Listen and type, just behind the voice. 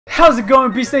How's it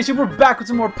going, Beast Nation? We're back with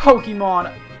some more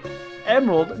Pokemon.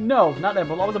 Emerald? No, not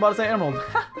Emerald. I was about to say Emerald.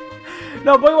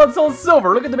 No, Pokemon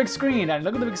SoulSilver. Look at the big screen, Daddy.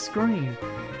 Look at the big screen.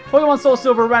 Pokemon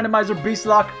SoulSilver Randomizer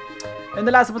Beastlocke. In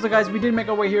the last episode, guys, we did make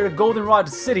our way here to Goldenrod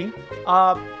City.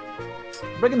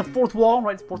 Breaking the fourth wall,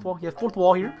 right? Fourth wall. Yeah, fourth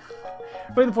wall here.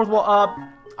 Breaking the fourth wall.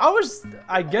 I was,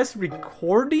 I guess,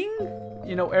 recording.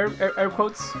 You know, air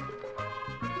quotes.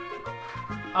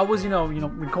 I was, you know,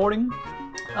 recording.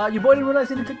 Your boy didn't realize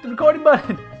he didn't click the recording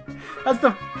button. That's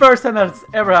the first time that's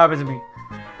ever happened to me.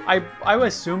 I would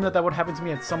assume that would happen to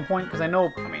me at some point, because I know,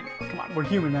 I mean, come on, we're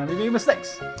human, man. We make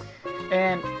mistakes.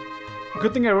 And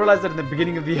good thing I realized that in the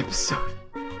beginning of the episode.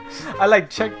 I like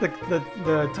checked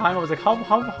the time. I was like, how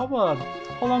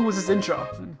long was this intro?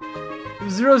 It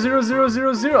was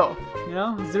 00000. You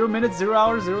know, 0 minutes, 0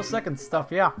 hours, 0 seconds stuff.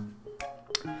 Yeah.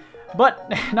 But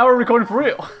now we're recording for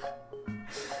real.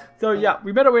 So yeah,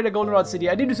 we made our way to Goldenrod City.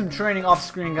 I did do some training off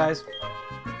screen, guys.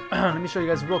 Let me show you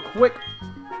guys real quick.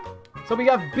 So we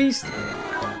have Beast,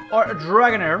 or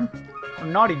Dragonair, or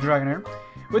Naughty Dragonair,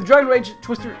 with Dragon Rage,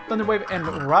 Twister, Thunder Wave, and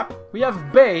Wrap. We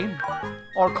have Bay,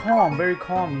 or Calm, very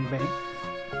calm Bay.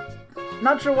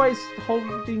 Not sure why he's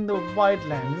holding the wide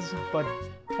lens, but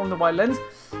from the wide lens.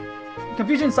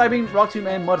 Confusion, Psybeam, Rock Tomb,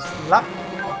 and Mud Slap.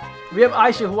 We have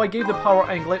Aisha, who I gave the Power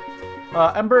Anklet,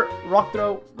 Ember, Rock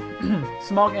Throw,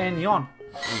 Smog, and Yawn.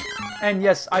 And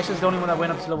yes, Aisha's the only one that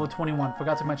went up to level 21.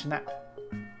 Forgot to mention that.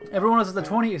 Everyone else is at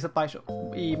 20 except Aisha.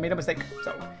 We made a mistake,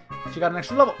 so she got an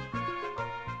extra level.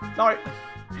 Sorry.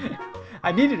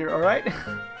 I needed her, alright?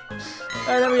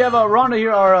 And then we have Rhonda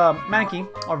here, our Mankey.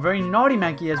 Our very naughty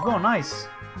Mankey as well. Nice.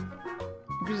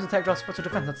 Increases attack, draw, special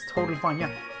defense. That's totally fine,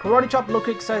 yeah. Karate Chop, Low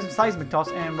Kick, Seismic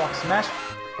Toss, and Rock Smash.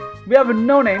 We have a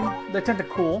no-name, the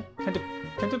Tentacool.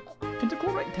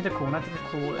 Tentacool, right? Tentacool, not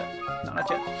Tentacool. No, not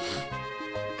yet.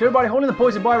 Everybody holding the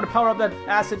poison bar to power up that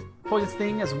acid poison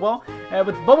thing as well.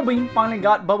 With Bubble Beam, finally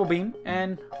got Bubble Beam,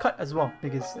 and Cut as well,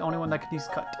 because the only one that could use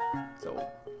Cut. So,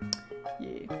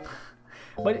 yeah.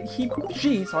 But she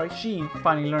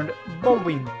finally learned Bubble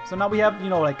Beam. So now we have, you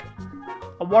know, like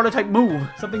a water type move,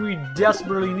 something we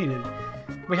desperately needed.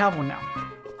 We have one now.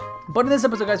 But in this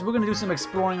episode, guys, we're gonna do some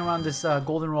exploring around this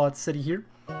Goldenrod City here.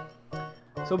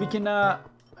 So we can,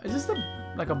 is this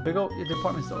like a big old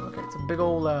department store? Okay, it's a big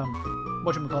old,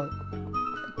 whatchamacallit,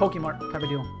 Pokemon type of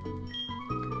deal.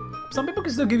 Some people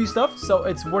can still give you stuff, so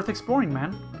it's worth exploring,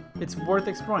 man. It's worth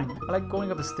exploring. I like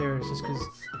going up the stairs just because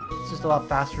it's just a lot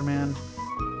faster, man.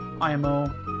 IMO.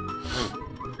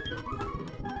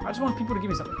 I just want people to give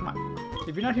me something. Come on.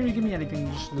 If you're not here to give me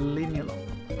anything, just leave me alone.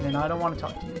 And I don't want to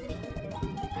talk to you.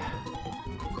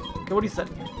 Okay, what are you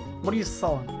selling here? What are you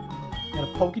selling? You got a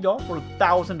Pokédoll for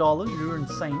 $1,000. You're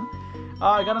insane.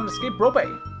 I got an escape rope.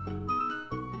 You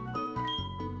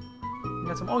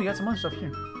got some. Oh, you got some other stuff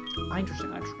here.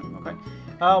 Interesting. Okay.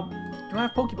 Do I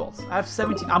have Pokeballs? I have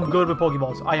 17. I'm good with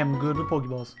Pokeballs. I am good with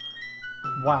Pokeballs.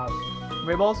 Wow.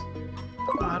 Ray balls?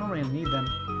 I don't really need them.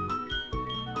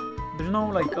 There's no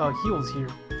like heals here.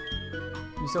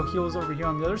 You sell heals over here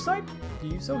on the other side? Do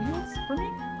you sell heals for me?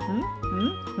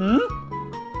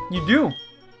 You do.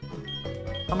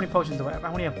 How many potions do I have? I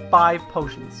only have 5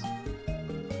 potions.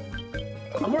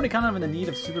 I'm already kind of in the need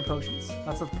of super potions.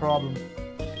 That's the problem.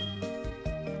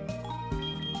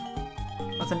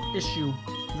 That's an issue,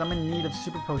 because I'm in need of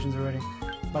super potions already.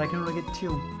 But I can only get 2.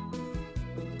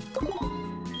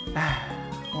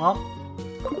 Well,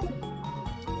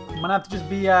 I'm gonna have to just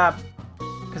be,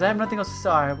 because I have nothing else to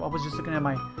sell. I was just looking at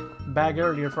my bag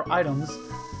earlier for items.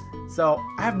 So,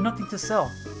 I have nothing to sell.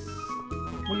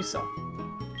 What do you sell?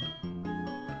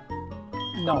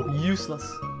 No, useless.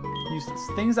 Useless.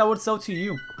 Things I would sell to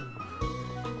you.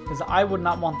 Because I would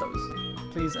not want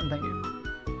those. Please and thank you.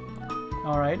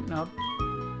 Alright, no.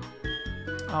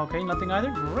 Okay, nothing either?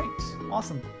 Great.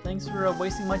 Awesome. Thanks for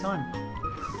wasting my time.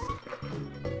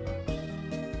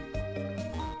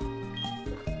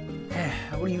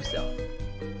 What do you sell?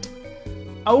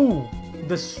 Oh!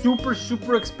 The super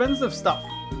expensive stuff.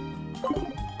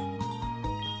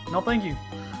 No thank you.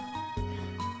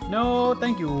 No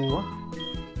thank you.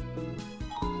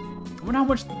 I wonder how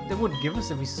much they would give us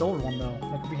if we sold one, though.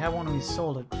 Like, if we had one and we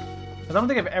sold it. Because I don't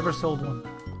think I've ever sold one.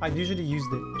 I've usually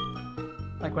used it.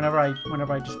 Like, whenever I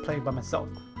just played by myself.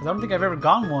 Because I don't think I've ever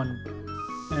gotten one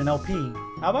in an LP.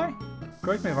 Have I?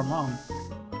 Correct me if I'm wrong.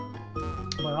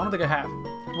 But I don't think I have.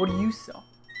 What do you sell?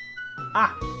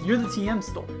 Ah! You're the TM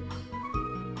store.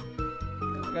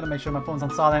 I gotta make sure my phone's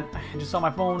on silent. I just saw my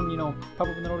phone, you know, pop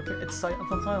up in the notification. It's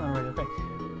on silent already. Okay.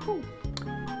 Ooh.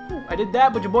 I did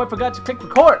that, but your boy forgot to click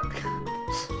record.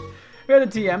 We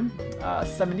have the TM,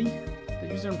 70. The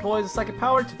user employs a psychic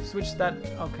power to switch that.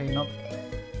 Okay, nope.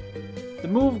 The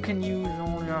move can use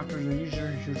only after the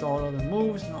user uses all other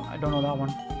moves. No, I don't know that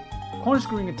one.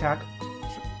 Cornscrewing attack.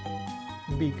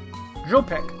 Beak. Drill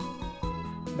peck.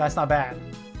 That's not bad.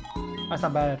 That's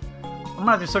not bad. I'm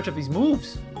gonna have to search up these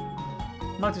moves.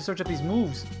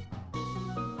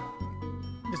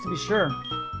 Just to be sure.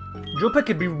 Drill peck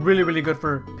could be really, really good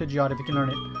for Pidgeot if you can learn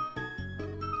it.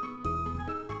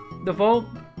 The foe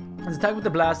is attacked with the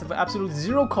blast of absolute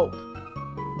 0 cold.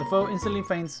 The foe instantly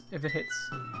faints if it hits.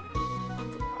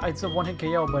 It's a one-hit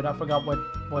KO, but I forgot what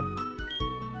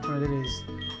it is.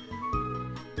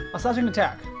 A slashing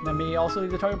attack that may also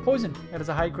leave the target poisoned. It has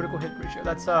a high critical hit ratio.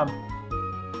 That's I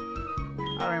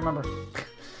don't remember.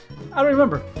 I don't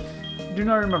remember. Do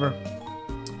not remember.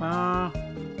 Are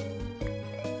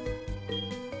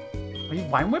you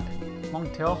Vine Whip? Long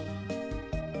tail?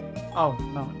 Oh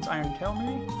no, it's Iron Tail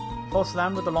maybe. Full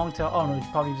slam with the long tail. Oh no, it's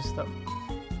probably just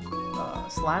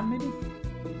slam maybe.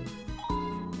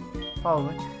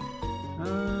 Probably.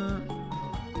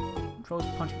 Throws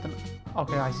punch with an.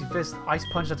 Okay, Icy Fist. Ice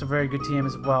Punch, that's a very good TM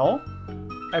as well.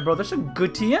 Hey bro, there's some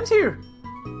good TMs here.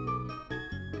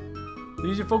 The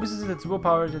user focuses its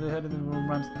willpower to the head of the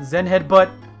rhymes. Zen Headbutt.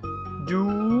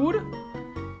 Dude.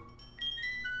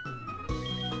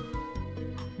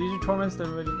 The user torments the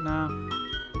nah.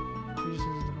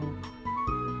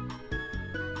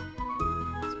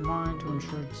 It's mine to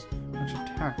ensure its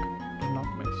attack does not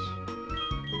miss.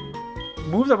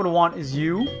 Moves I would want is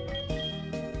you.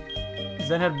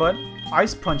 Zen Headbutt.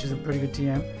 Ice Punch is a pretty good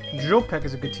TM. Drill Peck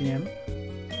is a good TM.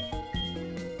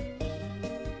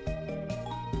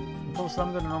 Full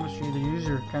summon the enormous tree. The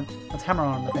user can. That's Hammer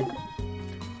on, I think.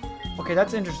 Okay,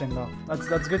 that's interesting though.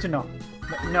 That's good to know.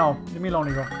 No, leave me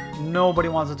alone, bro. Nobody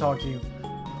wants to talk to you.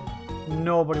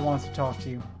 Nobody wants to talk to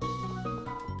you.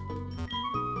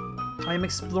 I am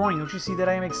exploring. Don't you see that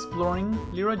I am exploring,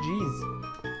 Lyra? Jeez.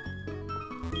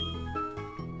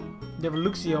 They have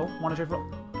Luxio. Want to try for?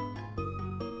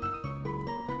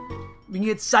 We can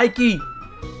get Psyche!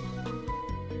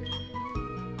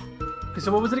 Okay,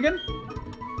 so what was it again?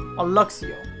 A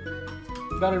Luxio.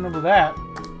 Gotta remember that.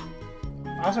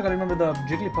 I also gotta remember the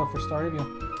Jigglypuff for Staravia.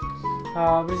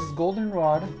 This is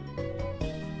Goldenrod.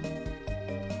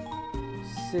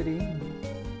 City.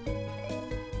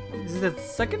 Is it the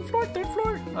second floor? Third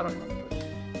floor? I don't remember.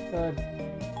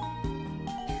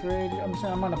 Trade. I'm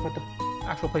gonna put the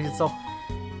actual place itself.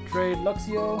 Trade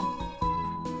Luxio.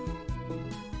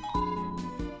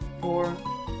 For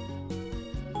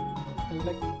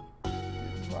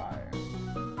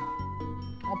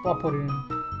I'll put it in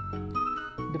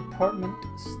department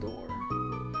store.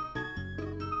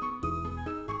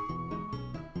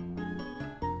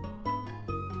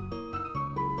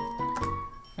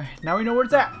 Alright, now we know where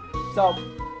it's at. So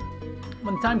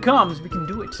when the time comes, we can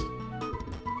do it.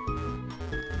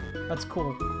 That's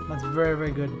cool. That's very,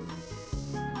 very good.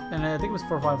 And I think it was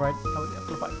 4-5, right? Oh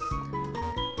yeah, 4-5.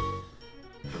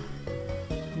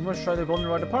 You must try the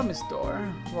Goldenrod department store.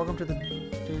 Welcome to the.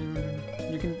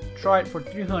 You can try it for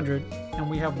 300, and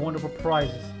we have wonderful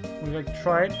prizes. Would you like to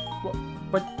try it? Well,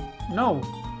 but no,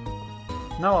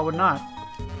 I would not.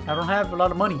 I don't have a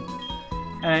lot of money,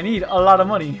 and I need a lot of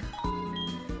money.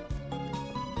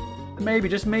 Maybe,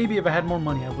 just maybe, if I had more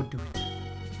money, I would do it,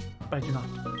 but I do not.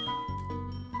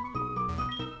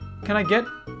 Can I get?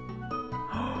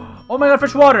 Oh my God,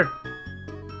 fresh water!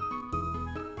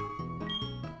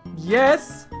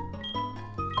 Yes.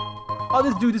 Oh,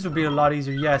 this would be a lot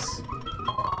easier. Yes. I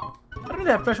don't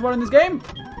really have fresh water in this game.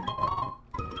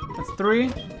 That's 3,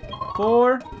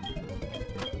 4,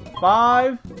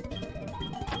 5,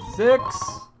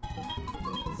 6,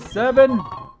 7,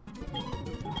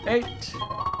 8,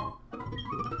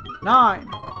 9.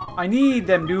 I need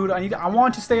them, dude. I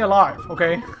want to stay alive.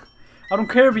 Okay. I don't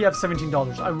care if you have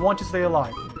 $17. I want to stay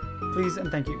alive. Please and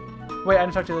thank you. Wait, I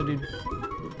didn't talk to the other dude.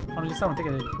 At least I don't think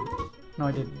I did. No,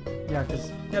 I did. Yeah,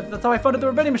 that's how I funded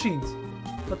the vending machines.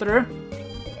 What there?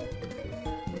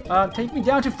 Take me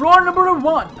down to floor number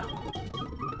 1.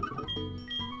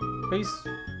 Base.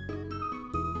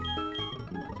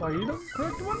 Are you the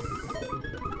correct one?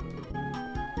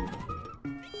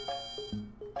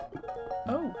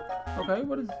 Oh, okay.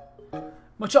 What is?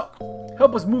 Machuk,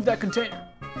 help us move that container.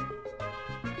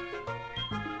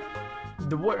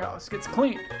 The warehouse gets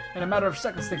cleaned in a matter of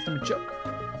seconds thanks to Machuk.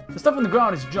 The stuff on the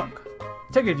ground is junk.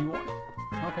 Take it if you want.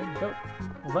 Okay, go.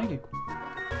 Well, thank you.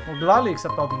 We'll gladly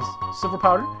accept all these. Silver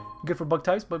powder, good for bug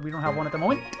types, but we don't have one at the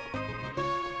moment.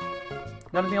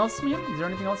 Got anything else, man? Is there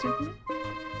anything else here for me?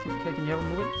 Okay, can you have him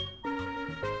move it?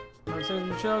 Alright, so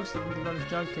the chugs, something about his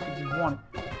junk, take it if you want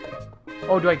it.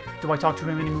 Oh, do I talk to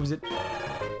him and he moves it?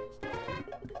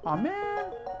 Aw, man.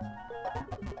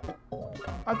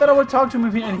 I I thought I would talk to him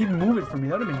and he'd move it for me.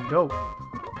 That would have been dope.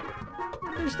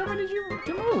 There's stuff I need you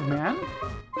to move, man.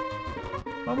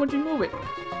 Why won't you move it?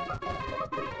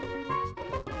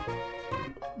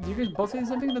 Do you guys both say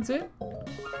something? That's it?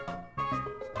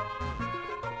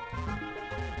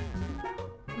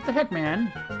 What the heck, man?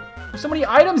 There's so many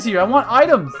items here. I want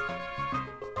items.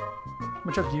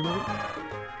 Machoke, do you move it?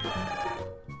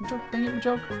 Machoke, dang it,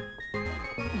 Machoke.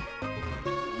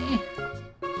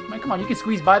 Man, come on, you can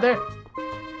squeeze by there.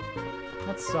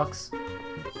 That sucks.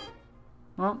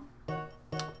 Well,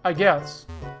 I guess.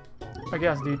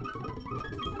 Dude. And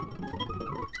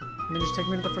then just take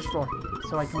me to the first floor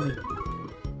so I can leave.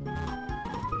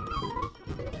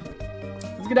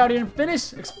 Let's get out here and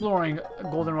finish exploring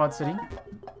Goldenrod City.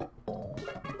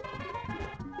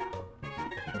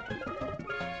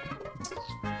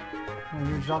 I'm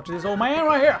here to talk to this old man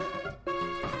right here.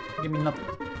 Give me nothing.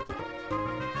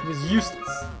 He was useless.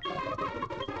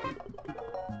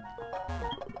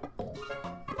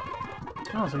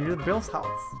 Oh, so you're the Bill's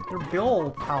house. You're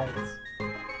Bill's house.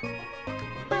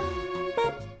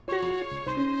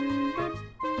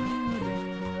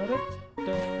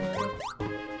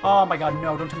 Oh my god,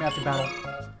 no, don't tell me I have to battle.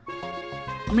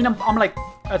 I mean, I'm like,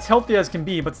 as healthy as can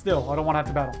be, but still, I don't want to have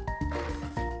to battle.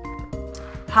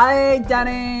 Hi,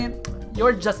 Danny!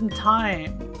 You're just in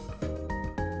time.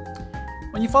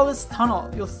 When you follow this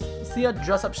tunnel, you'll see a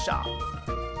dress-up shop.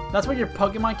 That's where your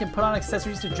Pokemon can put on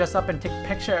accessories to dress up and take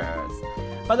pictures.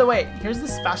 By the way, here's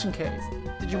this fashion case.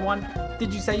 Did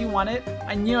you say you want it?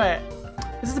 I knew it.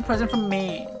 This is a present from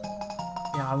me.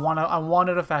 Yeah, I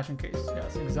wanted a fashion case.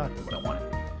 Yes, exactly what I wanted.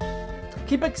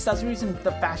 Keep accessories in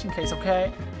the fashion case,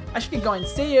 okay? I should get going.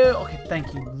 See you. Okay,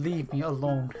 thank you. Leave me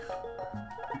alone.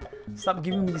 Stop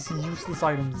giving me these useless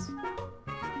items.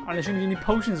 Unless you're gonna give me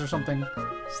potions or something.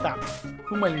 Stop.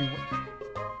 Who am I leaving with?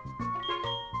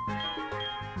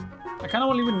 I kind of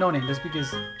want to leave with no name just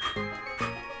because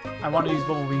I want to use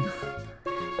Bubble Beam.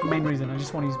 The main reason, I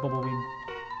just want to use Bubble Beam.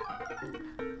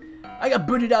 I got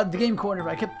booted out of the game corner.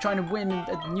 I kept trying to win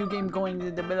a new game going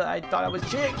in the middle. I thought I was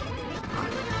chick.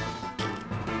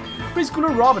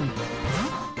 Preschooler Robin.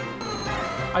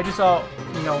 I just saw,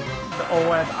 you know, the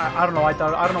I don't know. I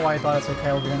don't know why I thought it's okay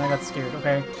over here, and I got scared.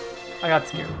 Okay, I got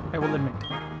scared. I will admit,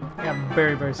 I got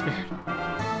very, very scared.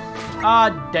 Ah,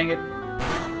 dang it!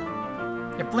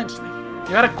 You flinched me.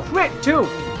 You got a crit too.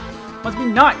 Must be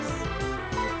nice.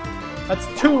 That's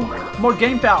 2 more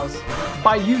game pals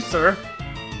by you, sir.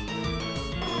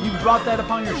 You brought that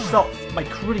upon yourself by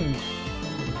critting me.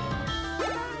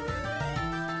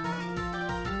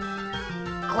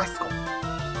 Classical.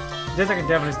 This I can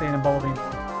definitely stay in a Bubble Beam.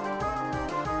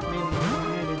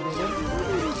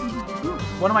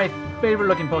 One of my favorite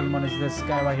looking Pokemon is this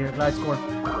guy right here, Gliscor.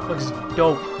 Looks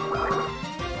dope.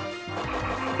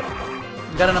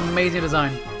 Got an amazing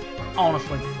design,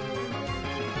 honestly.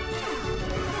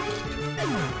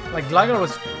 Like Gligar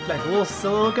was like a little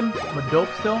silly looking, but dope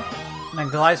still. And then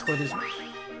Gliscor this.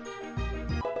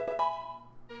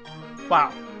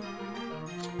 Wow.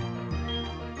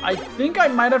 I think I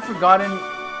might have forgotten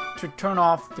to turn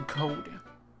off the code.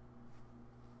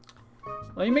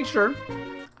 Let me make sure.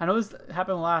 I know this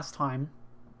happened last time,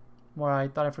 where I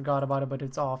thought I forgot about it, but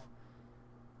it's off.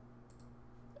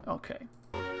 Okay.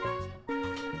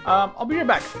 I'll be right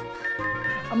back.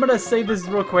 I'm gonna save this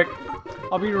real quick.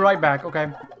 I'll be right back, okay?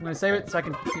 I'm gonna save it so I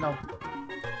can, you know,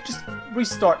 just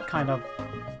restart, kind of.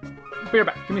 Be right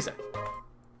back. Give me a sec.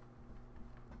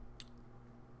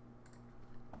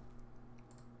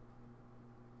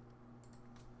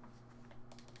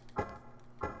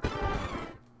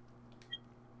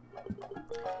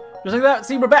 Just like that,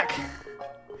 see, we're back.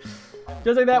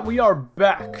 Just like that, we are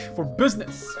back for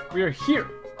business. We are here.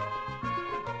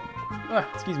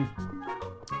 Excuse me.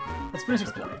 Let's finish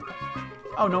exploring.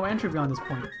 Oh, no entry beyond this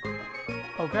point.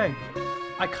 Okay.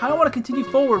 I kind of want to continue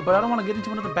forward, but I don't want to get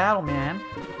into another battle, man.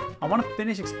 I want to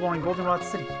finish exploring Goldenrod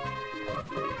City.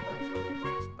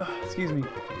 Excuse me.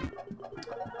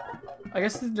 I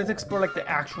guess let's explore like the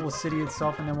actual city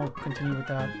itself, and then we'll continue with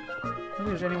that. I don't think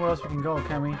there's anywhere else we can go,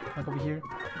 can we? Like over here?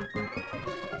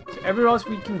 So everywhere else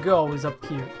we can go is up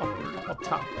here, up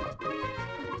top.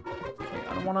 Okay,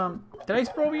 I don't want to... Did I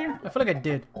explore over here? I feel like I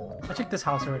did. I checked this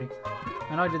house already.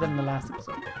 I know I did that in the last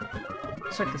episode.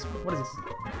 Let's check this. What is this?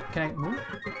 Can I move?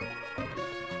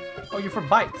 Oh, you're for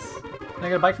bikes. Can I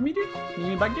get a bike from you, dude? You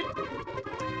need a bike, dude?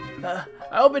 I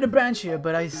opened a branch here,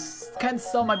 but I can't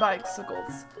sell my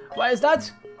bicycles. Why is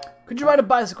that? Could you ride a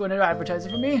bicycle and advertise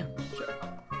it for me? Sure.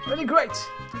 Really great.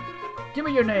 Give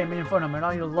me your name and your phone number, and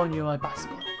I'll loan you my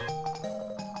bicycle.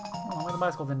 Oh, I like a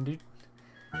bicycle then, dude.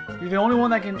 You're the only one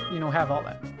that can, you know, have all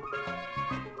that.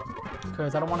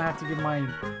 because I don't want to have to give my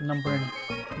number and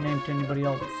name to anybody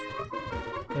else.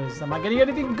 Because I'm not getting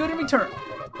anything good in return,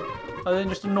 other than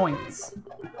just annoyance.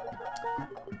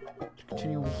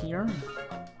 Continue over here.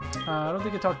 I don't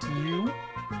think I talked to you.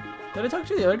 Did I talk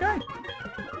to the other guy?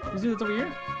 This dude that's over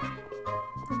here?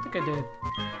 I don't think I did.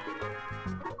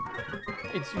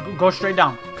 It's go straight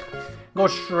down. Go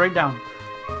straight down.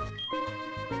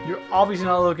 You're obviously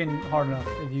not looking hard enough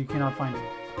if you cannot find it.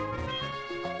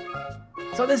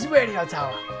 So this radio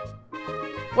tower.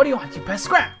 What do you want? You best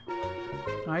scrap.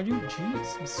 I do?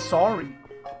 Jeez, I'm sorry.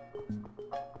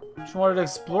 Just wanted to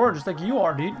explore just like you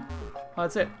are, dude. Oh,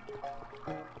 that's it.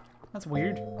 That's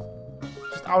weird.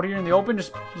 Just out here in the open,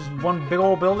 just one big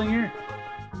old building here.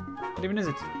 What even is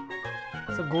it?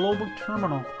 It's a global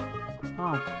terminal.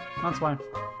 Oh, that's why.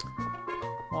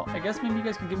 Well, I guess maybe you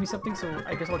guys can give me something, so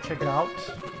I guess I'll check it out.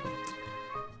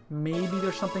 Maybe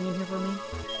there's something in here for me.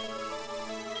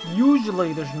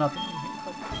 Usually there's nothing in here.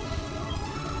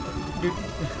 Dude.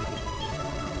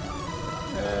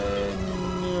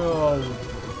 No.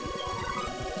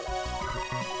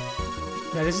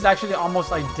 Yeah, this is actually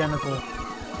almost identical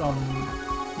from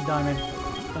Diamond.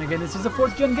 And again, this is a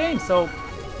 4th gen game, so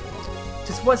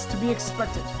just what's to be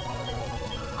expected.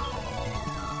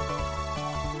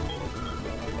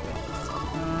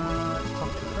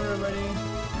 Talk to her already.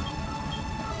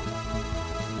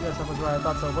 Yes, I was right. I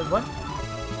thought so. Wait, what?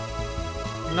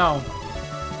 No.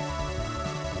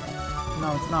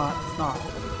 No, it's not. It's not.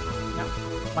 No.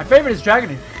 My favorite is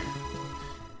Dragonair.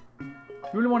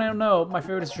 You really want to know? My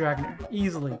favorite is Dragonair.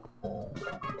 Easily.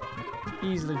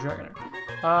 Easily Dragonair.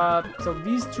 So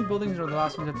these 2 buildings are the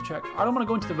last ones I have to check. I don't want to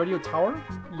go into the radio tower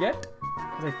yet,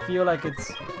 because I feel like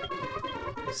it's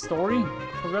story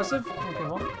progressive. Okay,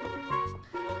 well,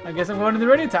 I guess I'm going to the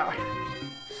radio tower.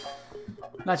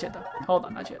 Not yet though. Hold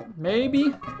on, not yet.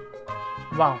 Maybe.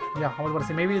 Wow. Yeah, I was about to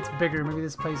say maybe it's bigger. Maybe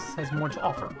this place has more to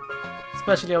offer.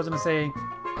 Especially, I was gonna say,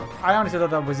 I honestly thought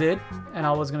that was it, and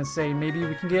I was gonna say maybe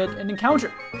we can get an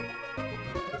encounter.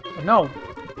 But no,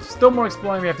 still more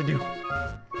exploring we have to do.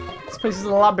 This place is a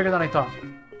lot bigger than I thought.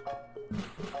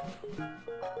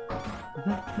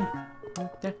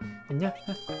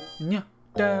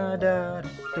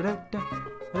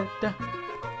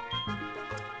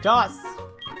 Joss!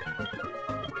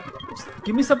 Just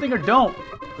give me something or don't.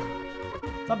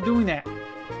 Stop doing that.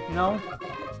 You know?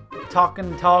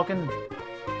 Talking.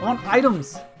 I want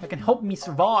items that can help me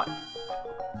survive.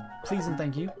 Please and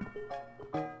thank you.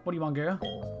 What do you want, girl?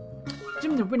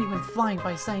 Jim the Winnie went flying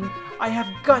by saying, I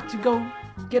have got to go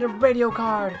get a radio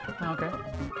card. Okay.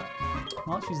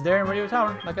 Well, she's there in Radio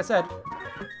Tower, like I said.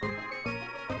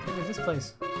 What is this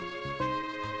place?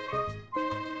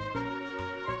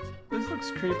 This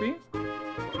looks creepy.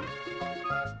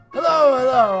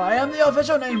 Hello, I am the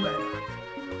official name writer.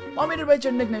 Want me to rate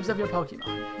your nicknames of your Pokemon?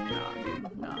 No,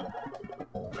 dude, no.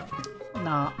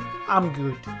 Nah, I'm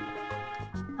good.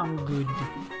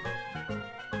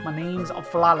 My name's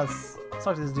Flawless.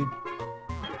 Talk to this dude.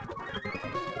 Okay.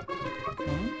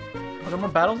 Are there more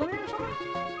battles on here or something?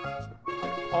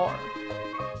 Or.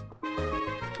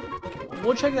 Okay,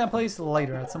 we'll check that place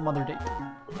later at some other date.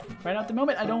 Right at the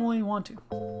moment, I don't really want to.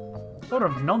 If I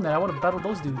would have known that, I would have battled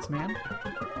those dudes, man.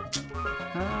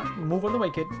 Move out of the way,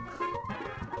 kid.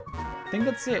 I think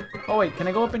that's it. Oh wait, can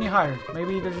I go up any higher?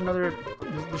 Maybe there's another...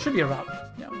 There should be a route.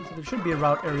 Yeah, so there should be a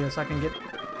route area so I can get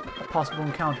a possible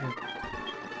encounter.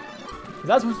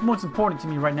 That's what's most important to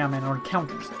me right now, man, are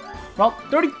encounters. Route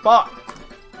 35!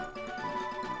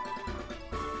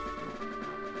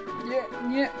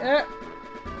 Yeah.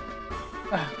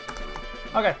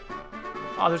 Okay.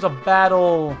 Oh, there's a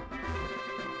battle.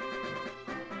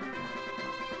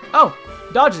 Oh!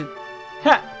 Dodged it!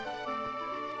 Ha!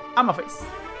 On my face.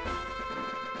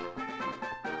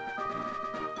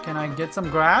 Can I get some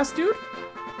grass, dude?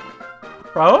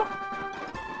 Bro?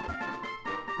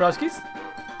 Broskis?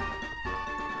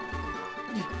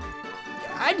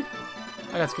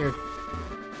 I got scared.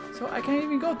 So I can't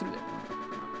even go through there.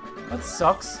 That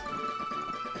sucks.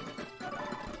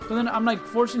 So then I'm like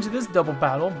forced into this double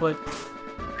battle, but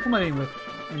who am I meeting with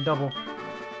in double?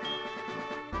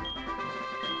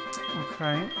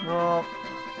 Okay, well,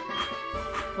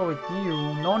 go with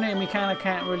you. No name we kinda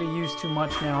can't really use too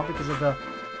much now because of the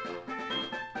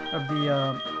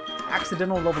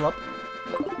accidental level up.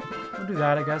 We'll do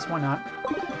that, I guess. Why not?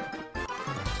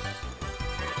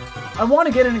 I want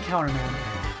to get an encounter, man.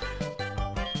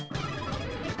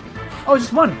 Oh,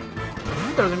 just one. I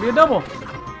thought it was gonna be a double.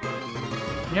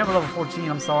 You have a level 14.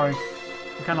 I'm sorry.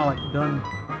 I'm kind of like done.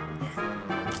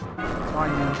 Sorry,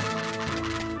 man.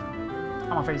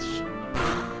 On my face.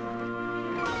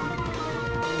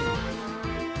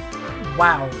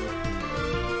 Wow.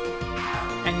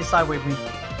 you sidewave me.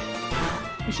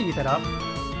 We should eat that up.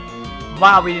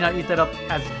 Wow, we did not eat that up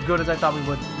as good as I thought we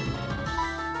would.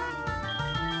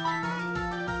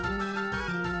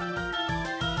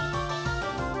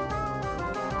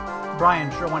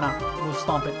 Brian, sure, why not? We'll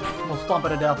stomp it. We'll stomp it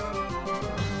to death.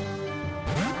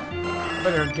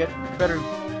 Better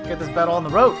get this battle on the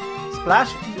road.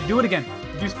 Splash? Do it again.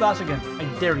 Do splash again. I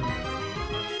dare you.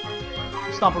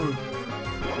 Stomp a roof.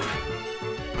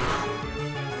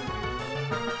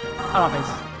 Out of my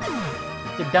face.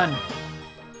 You're done.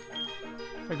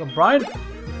 There you go, Brian.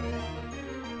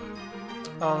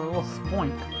 A little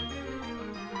spoink.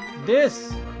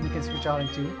 This we can switch out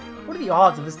into. What are the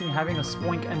odds of this thing having a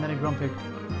spoink and then a grumpig?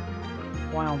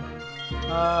 Wow.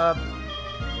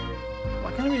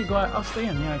 I can't really go out. I'll stay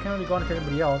in. Yeah, I can't really go into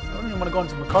anybody else. I don't even want to go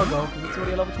into Macargo because it's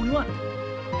already at level 21.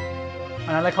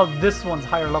 And I like how this one's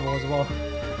higher level as well.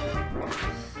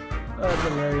 That's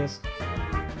hilarious.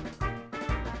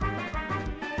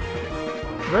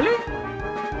 Really?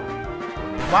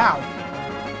 Wow.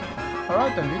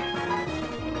 Alright then,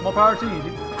 dude. More power to you,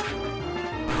 dude.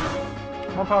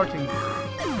 More power to you.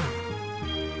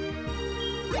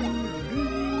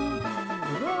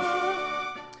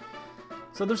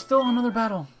 So there's still another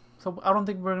battle. So I don't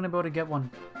think we're gonna be able to get one.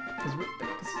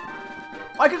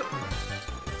 I could.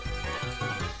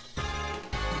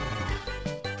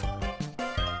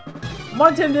 I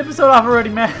want to end the episode off already,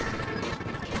 man.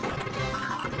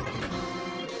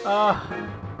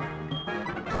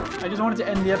 I just wanted to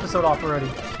end the episode off already.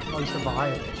 Oh, you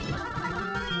survived.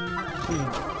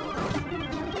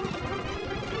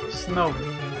 Snow.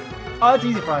 Oh, that's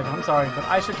easy for Aisha. I'm sorry, but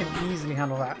Aisha can easily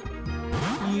handle that.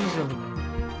 Easily.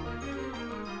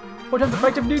 What time to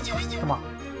fight him, dude? Come on.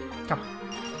 Come on.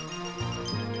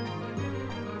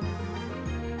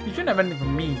 You shouldn't have anything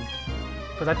from me.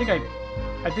 Because I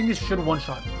think this should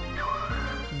one-shot.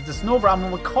 The Snover,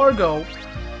 I'm with Cargo.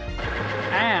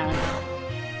 And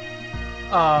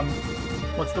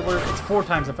what's the word? It's 4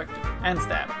 times effective. And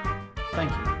stab.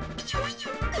 Thank you.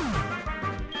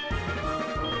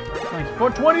 Thank you.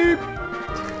 420!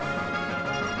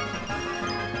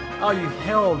 Oh, you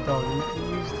held though. You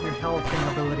used your held thing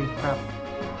ability. Crap.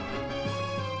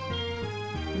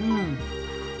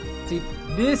 See,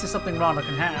 this is something Rondo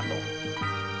can handle.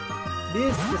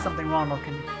 This is something Rondo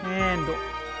can handle.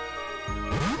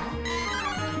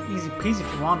 Easy peasy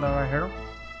for Rondo right here.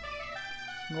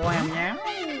 Go ahead, meow.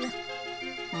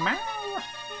 Meow.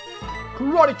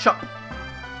 Karate chop.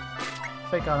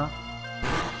 Fake out, huh?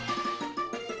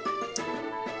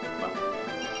 Well,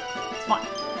 it's fine.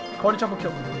 Karate chop will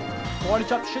kill him. Karate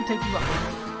chop should take you out.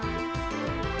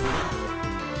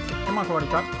 Come on, Karate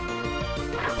chop.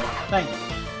 Thank you.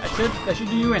 That should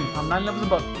do you in. I'm 9 levels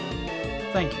above.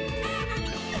 Thank you.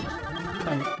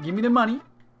 Thank you. Give me the money.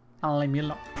 And leave me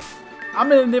alone. I'm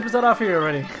gonna end the episode off here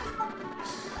already.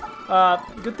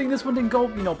 Good thing this one didn't go,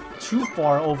 you know, too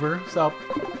far over. So,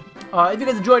 if you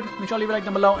guys enjoyed, make sure to leave a like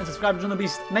down below and subscribe to Join the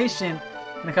Beast Nation.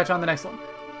 And I'll catch you on the next one.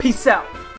 Peace out.